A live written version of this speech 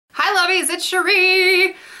buddies, it's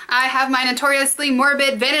Sharie. I have my Notoriously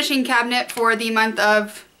Morbid Vanishing cabinet for the month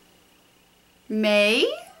of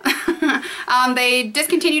May. They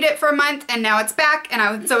discontinued it for a month and now it's back, and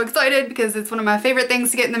I was so excited because it's one of my favorite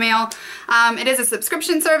things to get in the mail. It is a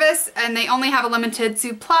subscription service and they only have a limited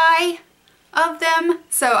supply of them,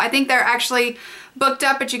 so I think they're actually booked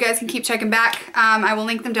up, but you guys can keep checking back. I will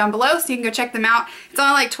link them down below so you can go check them out. It's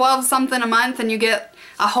only like 12 something a month and you get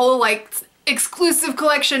a whole like exclusive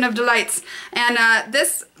collection of delights. And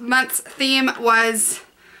this month's theme was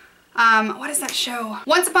what is that show?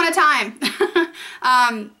 Once Upon a Time.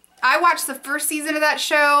 I watched the first season of that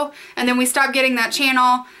show and then we stopped getting that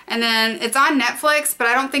channel, and then it's on Netflix, but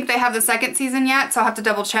I don't think they have the second season yet, so I'll have to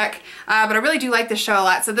double check. But I really do like this show a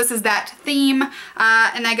lot. So this is that theme.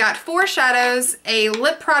 And I got 4 shadows, a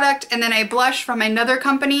lip product, and then a blush from another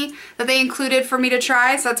company that they included for me to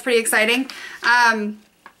try, so that's pretty exciting.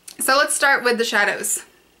 So let's start with the shadows.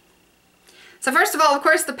 So first of all, of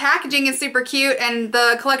course, the packaging is super cute, and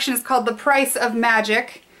the collection is called The Price of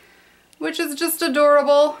Magic, which is just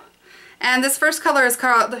adorable. And this first color is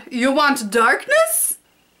called You Want Darkness?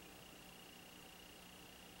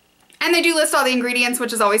 And they do list all the ingredients,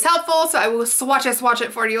 which is always helpful, so I will swatch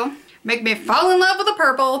it for you. Make me fall in love with the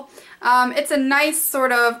purple. It's a nice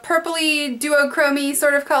sort of purpley, duochrome-y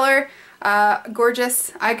sort of color.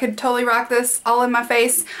 Gorgeous. I could totally rock this all in my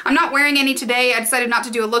face. I'm not wearing any today. I decided not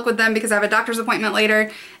to do a look with them because I have a doctor's appointment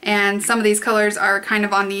later, and some of these colors are kind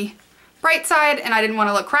of on the bright side and I didn't want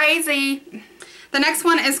to look crazy. The next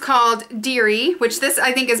one is called Deary, which this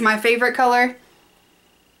I think is my favorite color.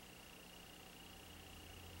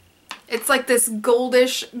 It's like this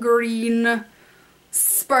goldish green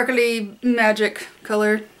sparkly magic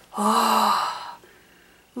color. Oh,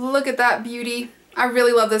 look at that beauty. I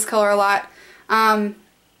really love this color a lot.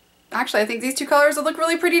 Actually, I think these two colors will look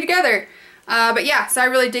really pretty together. But yeah, so I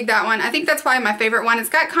really dig that one. I think that's probably my favorite one. It's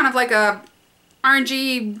got kind of like a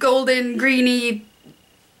orangey, golden, greeny,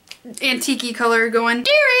 antique-y color going.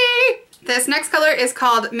 Deary! This next color is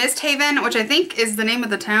called Mist Haven, which I think is the name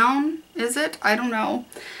of the town. Is it? I don't know.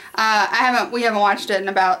 We haven't watched it in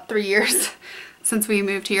about 3 years since we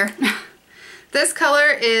moved here. This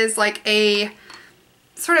color is like a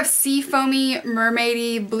sort of sea foamy,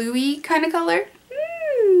 mermaidy, bluey kind of color.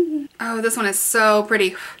 Oh, this one is so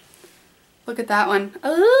pretty. Look at that one.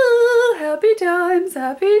 Oh, happy times,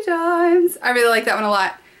 happy times. I really like that one a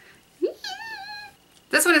lot.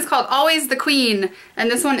 This one is called Always the Queen,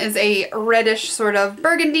 and this one is a reddish sort of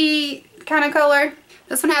burgundy kind of color.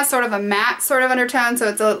 This one has sort of a matte sort of undertone, so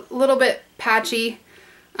it's a little bit patchy,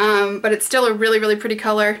 but it's still a really, really pretty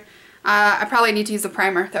color. I probably need to use a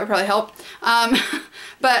primer. That would probably help.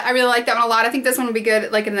 But I really like that one a lot. I think this one would be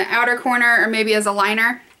good like in the outer corner or maybe as a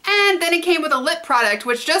liner. And then it came with a lip product,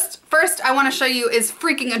 which just first I want to show you is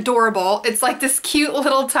freaking adorable. It's like this cute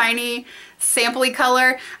little tiny sampley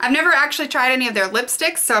color. I've never actually tried any of their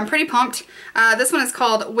lipsticks, so I'm pretty pumped. This one is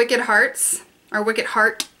called Wicked Hearts, or Wicked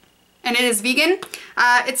Heart, and it is vegan.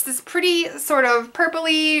 It's this pretty sort of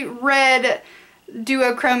purpley red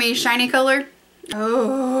duochrome shiny color.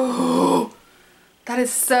 Oh, that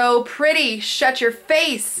is so pretty. Shut your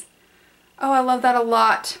face. Oh, I love that a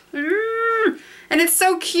lot. And it's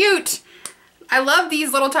so cute. I love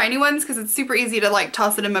these little tiny ones because it's super easy to like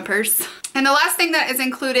toss it in my purse. And the last thing that is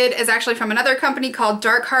included is actually from another company called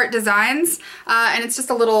Dark Heart Designs. And it's just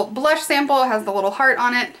a little blush sample. It has the little heart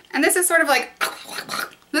on it. And this is sort of like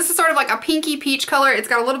a pinky peach color. It's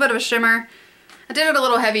got a little bit of a shimmer. I did it a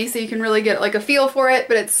little heavy so you can really get like a feel for it,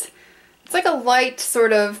 but it's like a light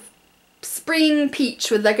sort of spring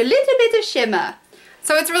peach with like a little bit of shimmer.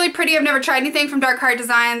 So it's really pretty. I've never tried anything from Dark Heart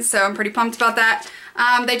Designs, so I'm pretty pumped about that.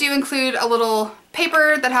 They do include a little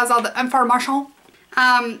paper that has all the information.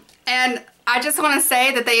 And I just want to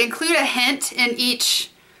say that they include a hint in each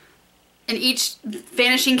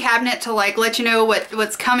vanishing cabinet to like let you know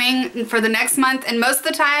what's coming for the next month, and most of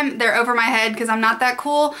the time they're over my head because I'm not that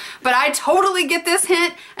cool, but I totally get this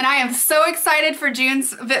hint and I am so excited for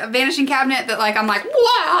June's vanishing cabinet that like I'm like,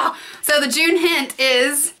 wow! So the June hint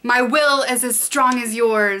is, my will is as strong as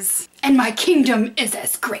yours and my kingdom is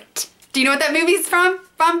as great. Do you know what that movie's from?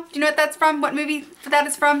 Do you know what that's from? What movie that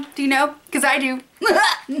is from? Do you know? Because I do.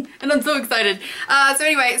 And I'm so excited. So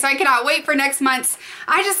anyway, so I cannot wait for next month's.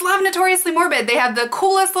 I just love Notoriously Morbid. They have the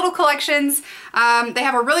coolest little collections. They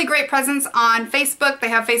have a really great presence on Facebook. They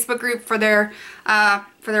have a Facebook group for their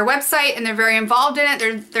website, and they're very involved in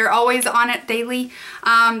it. They're always on it daily.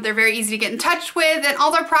 They're very easy to get in touch with, and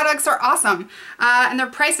all their products are awesome. And their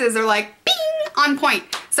prices are like, bing, on point.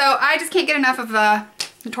 So I just can't get enough of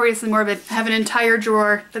Notoriously Morbid. I have an entire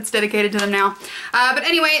drawer that's dedicated to them now. But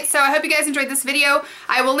anyway, so I hope you guys enjoyed this video.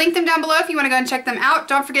 I will link them down below if you want to go and check them out.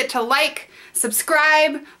 Don't forget to like,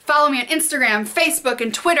 subscribe, follow me on Instagram, Facebook,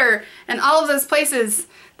 and Twitter, and all of those places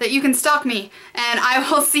that you can stalk me. And I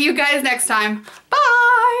will see you guys next time.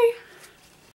 Bye!